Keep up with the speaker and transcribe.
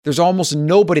There's almost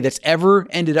nobody that's ever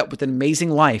ended up with an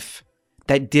amazing life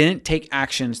that didn't take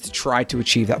actions to try to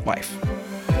achieve that life.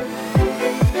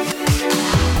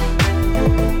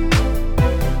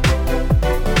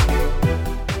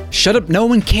 Shut Up, No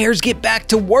One Cares, Get Back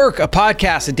to Work, a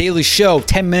podcast, a daily show,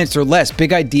 10 minutes or less,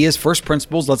 big ideas, first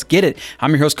principles, let's get it. I'm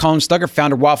your host, Colin Stugger,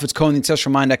 founder of Wildfoods Co. and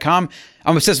theAncestral.com.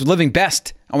 I'm obsessed with living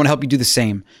best. I want to help you do the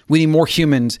same. We need more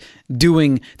humans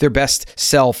doing their best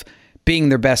self, being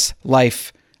their best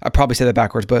life. I probably said that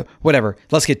backwards, but whatever.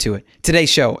 Let's get to it.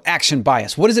 Today's show, action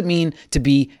bias. What does it mean to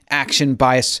be action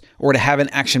bias, or to have an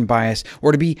action bias,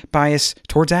 or to be biased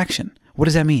towards action? What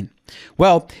does that mean?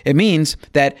 Well, it means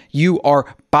that you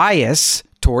are biased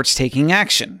towards taking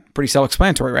action. Pretty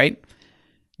self-explanatory, right?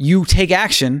 You take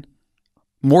action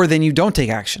more than you don't take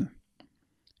action.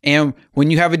 And when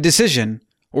you have a decision,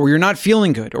 or you're not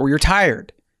feeling good, or you're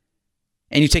tired,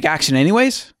 and you take action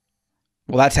anyways,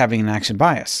 well, that's having an action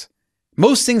bias.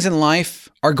 Most things in life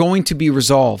are going to be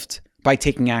resolved by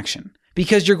taking action.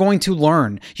 Because you're going to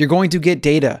learn, you're going to get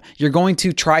data, you're going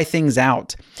to try things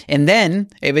out. And then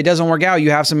if it doesn't work out,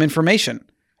 you have some information,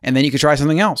 and then you could try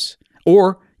something else,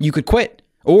 or you could quit,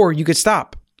 or you could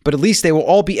stop. But at least they will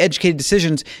all be educated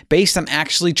decisions based on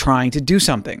actually trying to do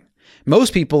something.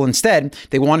 Most people instead,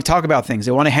 they want to talk about things.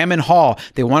 They want to hem and haw.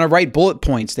 They want to write bullet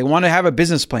points. They want to have a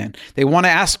business plan. They want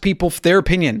to ask people their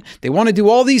opinion. They want to do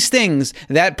all these things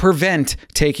that prevent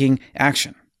taking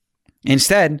action.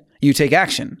 Instead, you take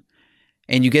action.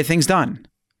 And you get things done.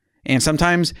 And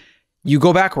sometimes you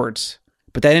go backwards.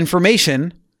 But that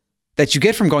information that you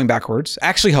get from going backwards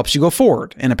actually helps you go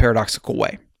forward in a paradoxical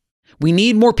way. We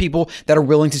need more people that are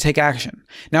willing to take action.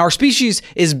 Now, our species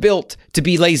is built to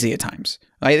be lazy at times.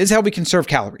 Right? This is how we conserve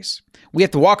calories. We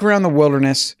have to walk around the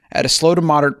wilderness at a slow to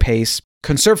moderate pace,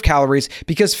 conserve calories,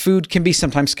 because food can be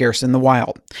sometimes scarce in the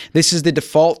wild. This is the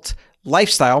default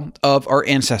lifestyle of our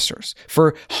ancestors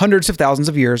for hundreds of thousands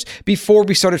of years before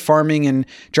we started farming and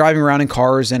driving around in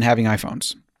cars and having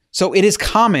iPhones. So it is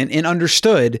common and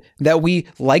understood that we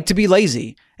like to be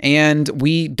lazy and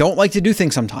we don't like to do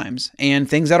things sometimes. And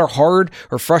things that are hard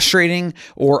or frustrating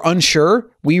or unsure,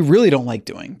 we really don't like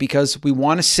doing because we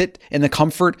want to sit in the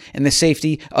comfort and the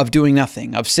safety of doing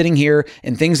nothing, of sitting here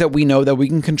in things that we know that we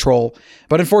can control.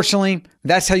 But unfortunately,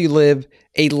 that's how you live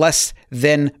a less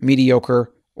than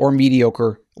mediocre or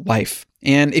mediocre life.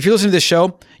 And if you're listening to this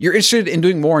show, you're interested in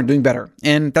doing more and doing better.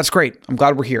 And that's great. I'm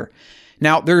glad we're here.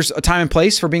 Now, there's a time and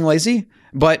place for being lazy,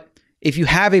 but if you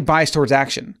have a bias towards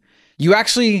action, you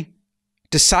actually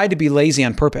decide to be lazy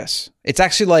on purpose. It's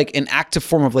actually like an active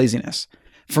form of laziness.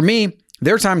 For me,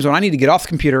 there are times when I need to get off the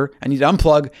computer, I need to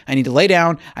unplug, I need to lay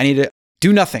down, I need to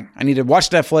do nothing. I need to watch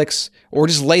Netflix or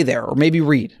just lay there or maybe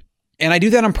read. And I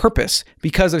do that on purpose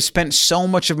because I've spent so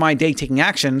much of my day taking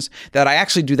actions that I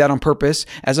actually do that on purpose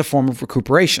as a form of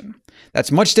recuperation.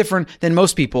 That's much different than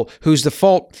most people whose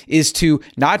default is to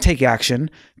not take action,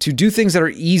 to do things that are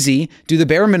easy, do the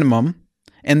bare minimum,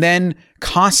 and then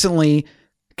constantly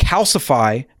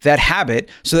calcify that habit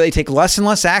so that they take less and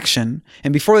less action.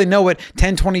 And before they know it,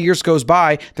 10, 20 years goes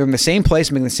by, they're in the same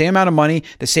place, making the same amount of money,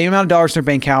 the same amount of dollars in their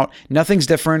bank account. Nothing's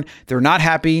different. They're not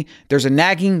happy. There's a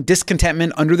nagging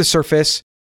discontentment under the surface.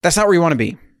 That's not where you want to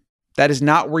be. That is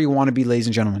not where you want to be, ladies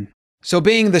and gentlemen. So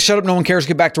being the Shut Up, No One Cares,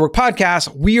 Get Back to Work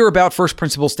podcast, we are about first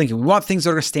principles thinking. We want things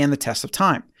that are going to stand the test of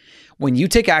time. When you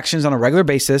take actions on a regular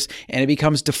basis and it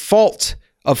becomes default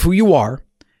of who you are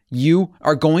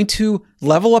going to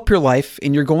level up your life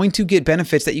and you're going to get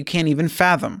benefits that you can't even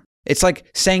fathom. It's like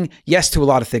saying yes to a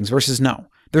lot of things versus no.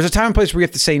 There's a time and place where you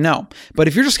have to say no. But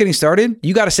if you're just getting started,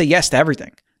 you got to say yes to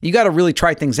everything. You got to really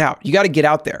try things out. You got to get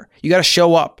out there. You got to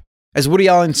show up. As Woody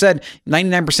Allen said,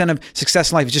 99% of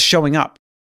success in life is just showing up.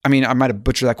 I mean, I might have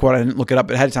butchered that quote. I didn't look it up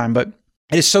ahead of time, but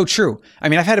it is so true. I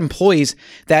mean, I've had employees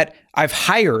that I've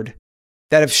hired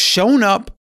that have shown up.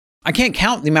 I can't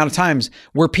count the amount of times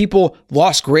where people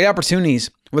lost great opportunities,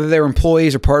 whether they were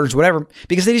employees or partners, whatever,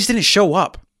 because they just didn't show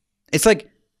up. It's like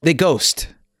they ghost.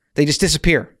 They just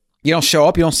disappear. You don't show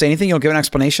up. You don't say anything. You don't give an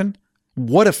explanation.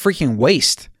 What a freaking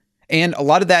waste. And a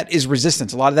lot of that is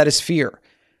resistance. A lot of that is fear.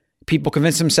 People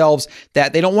convince themselves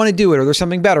that they don't want to do it or there's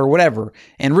something better or whatever.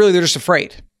 And really, they're just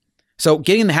afraid. So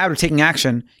getting in the habit of taking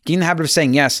action, getting in the habit of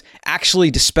saying yes, actually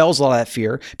dispels a lot of that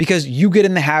fear because you get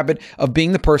in the habit of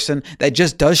being the person that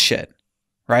just does shit,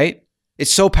 right?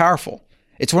 It's so powerful.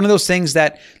 It's one of those things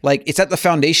that it's at the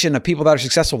foundation of people that are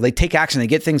successful. They take action, they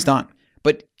get things done.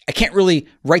 But I can't really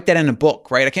write that in a book,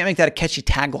 right? I can't make that a catchy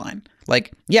tagline. I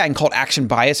can call it action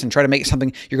bias and try to make it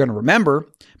something you're going to remember.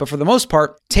 But for the most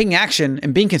part, taking action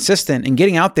and being consistent and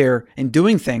getting out there and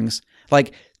doing things,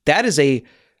 that is a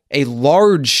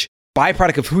large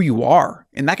byproduct of who you are.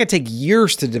 And that could take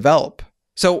years to develop.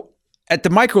 So at the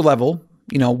micro level,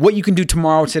 what you can do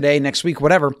tomorrow, today, next week,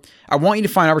 whatever, I want you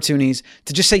to find opportunities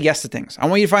to just say yes to things. I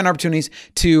want you to find opportunities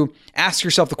to ask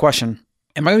yourself the question,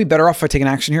 am I going to be better off if I take an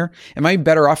action here? Am I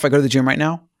better off if I go to the gym right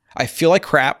now? I feel like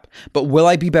crap, but will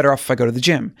I be better off if I go to the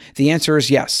gym? The answer is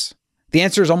yes. The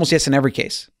answer is almost yes in every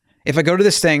case. If I go to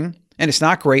this thing and it's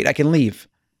not great, I can leave.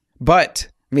 But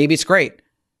maybe it's great.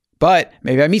 But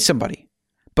maybe I meet somebody.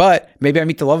 But maybe I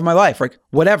meet the love of my life, like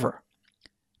whatever.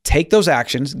 Take those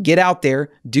actions, get out there,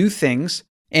 do things,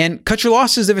 and cut your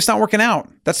losses if it's not working out.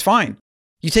 That's fine.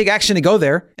 You take action to go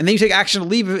there, and then you take action to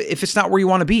leave if it's not where you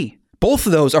want to be. Both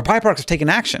of those are byproducts of taking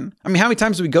action. I mean, how many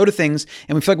times do we go to things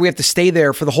and we feel like we have to stay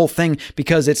there for the whole thing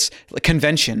because it's a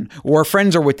convention or our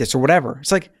friends are with this or whatever?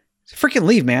 It's like, freaking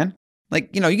leave, man.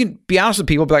 Like, you can be honest with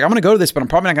people, be like, I'm going to go to this, but I'm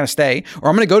probably not going to stay. Or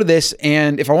I'm going to go to this,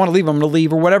 and if I want to leave, I'm going to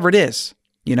leave, or whatever it is.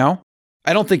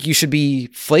 I don't think you should be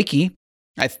flaky.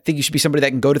 I think you should be somebody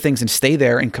that can go to things and stay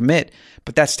there and commit.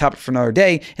 But that's a topic for another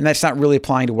day, and that's not really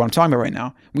applying to what I'm talking about right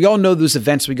now. We all know those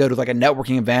events we go to, like a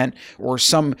networking event or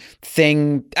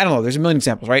something. I don't know. There's a million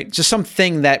examples, right? Just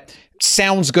something that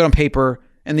sounds good on paper,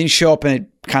 and then you show up and it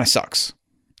kind of sucks.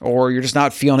 Or you're just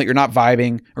not feeling it, you're not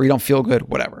vibing, or you don't feel good,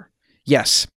 whatever.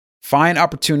 Yes. Find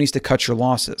opportunities to cut your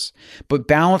losses, but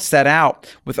balance that out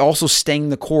with also staying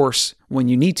the course when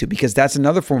you need to, because that's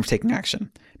another form of taking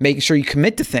action. Making sure you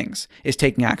commit to things is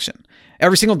taking action.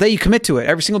 Every single day you commit to it.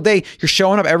 Every single day you're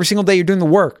showing up. Every single day you're doing the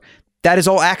work. That is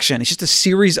all action. It's just a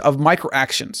series of micro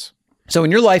actions. So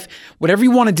in your life, whatever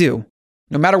you want to do,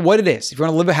 no matter what it is, if you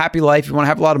want to live a happy life, if you want to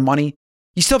have a lot of money,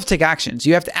 you still have to take actions.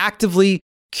 You have to actively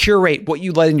curate what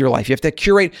you let in your life. You have to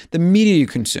curate the media you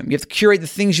consume. You have to curate the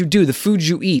things you do, the foods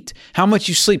you eat, how much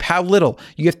you sleep, how little.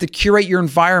 You have to curate your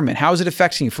environment. How is it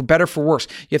affecting you, for better, for worse?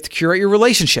 You have to curate your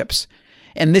relationships.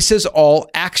 And this is all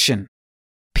action.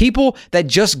 People that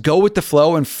just go with the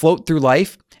flow and float through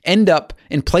life end up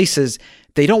in places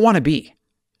they don't want to be.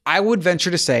 I would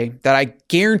venture to say that I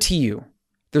guarantee you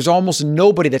there's almost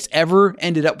nobody that's ever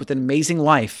ended up with an amazing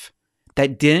life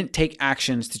that didn't take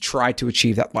actions to try to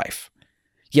achieve that life.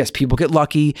 Yes, people get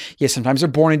lucky. Yes, sometimes they're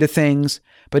born into things.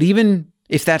 But even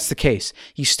if that's the case,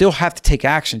 you still have to take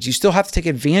actions. You still have to take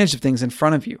advantage of things in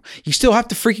front of you. You still have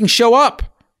to freaking show up.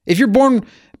 If you're born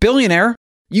billionaire,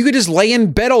 you could just lay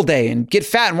in bed all day and get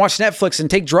fat and watch Netflix and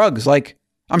take drugs. Like,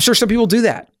 I'm sure some people do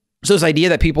that. So this idea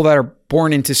that people that are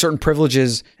born into certain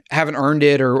privileges haven't earned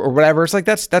it or whatever, it's like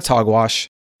that's hogwash.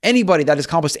 Anybody that has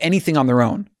accomplished anything on their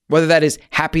own, whether that is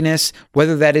happiness,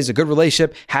 whether that is a good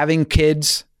relationship, having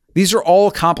kids, these are all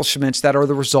accomplishments that are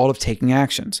the result of taking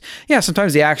actions. Yeah,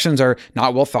 sometimes the actions are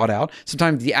not well thought out.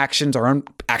 Sometimes the actions are an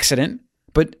accident,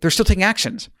 but they're still taking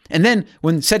actions. And then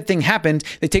when said thing happened,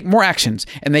 they take more actions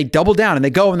and they double down and they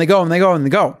go and they go and they go and they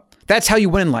go. That's how you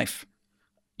win in life.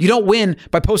 You don't win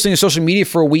by posting on social media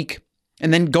for a week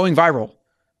and then going viral.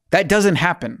 That doesn't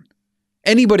happen.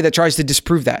 Anybody that tries to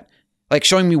disprove that, like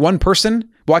showing me one person,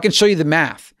 well, I can show you the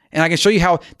math. And I can show you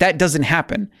how that doesn't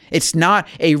happen. It's not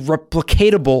a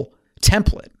replicatable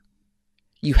template.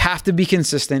 You have to be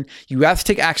consistent. You have to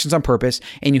take actions on purpose,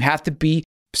 and you have to be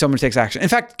someone who takes action. In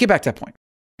fact, get back to that point.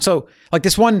 So like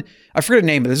this one, I forget her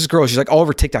name, but this girl, she's like all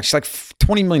over TikTok. She's like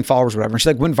 20 million followers or whatever. And she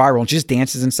like went viral and she just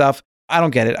dances and stuff. I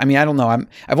don't get it. I mean, I don't know. I've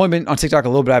only been on TikTok a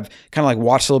little bit. I've kind of like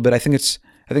watched a little bit. I think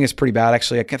it's pretty bad,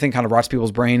 actually. I think it kind of rots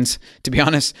people's brains, to be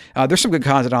honest. There's some good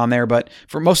content on there, but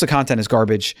for most of the content is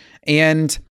garbage.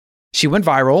 And she went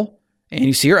viral and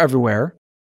you see her everywhere.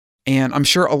 And I'm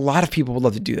sure a lot of people would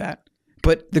love to do that.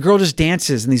 But the girl just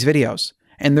dances in these videos.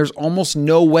 And there's almost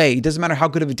no way, it doesn't matter how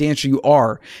good of a dancer you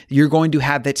are, you're going to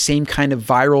have that same kind of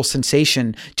viral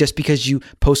sensation just because you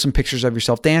post some pictures of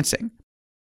yourself dancing.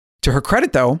 To her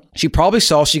credit though, she probably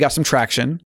saw she got some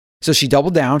traction. So she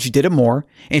doubled down, she did it more,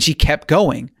 and she kept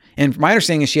going. And my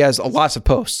understanding is she has lots of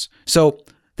posts. So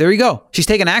there you go. She's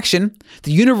taking action.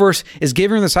 The universe is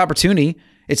giving her this opportunity.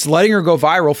 It's letting her go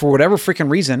viral for whatever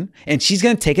freaking reason, and she's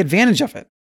going to take advantage of it.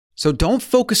 So don't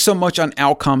focus so much on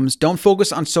outcomes. Don't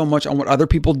focus on so much on what other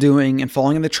people are doing and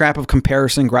falling in the trap of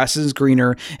comparison, grass is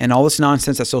greener, and all this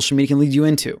nonsense that social media can lead you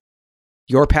into.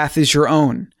 Your path is your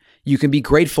own. You can be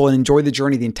grateful and enjoy the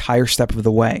journey the entire step of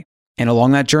the way. And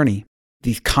along that journey,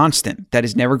 the constant that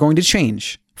is never going to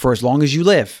change for as long as you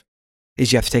live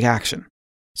is you have to take action.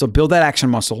 So build that action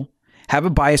muscle, have a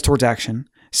bias towards action,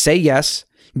 say yes,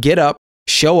 get up,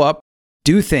 show up,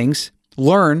 do things,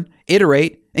 learn,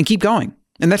 iterate, and keep going.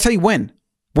 And that's how you win.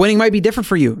 Winning might be different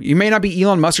for you. You may not be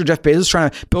Elon Musk or Jeff Bezos trying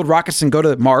to build rockets and go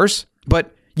to Mars,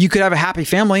 but you could have a happy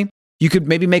family. You could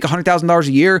maybe make $100,000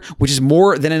 a year, which is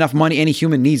more than enough money any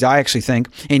human needs, I actually think.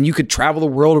 And you could travel the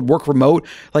world and work remote.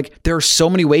 Like, there are so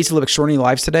many ways to live extraordinary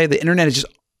lives today. The internet is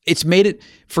it's made it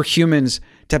for humans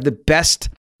to have the best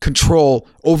control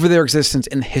over their existence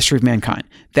in the history of mankind.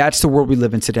 That's the world we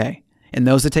live in today. And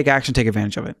those that take action take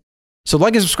advantage of it. So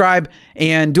like and subscribe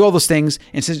and do all those things.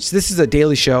 And since this is a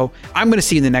daily show, I'm going to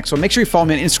see you in the next one. Make sure you follow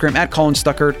me on Instagram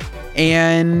 @ColinStuckert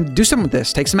and do something with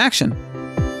this. Take some action.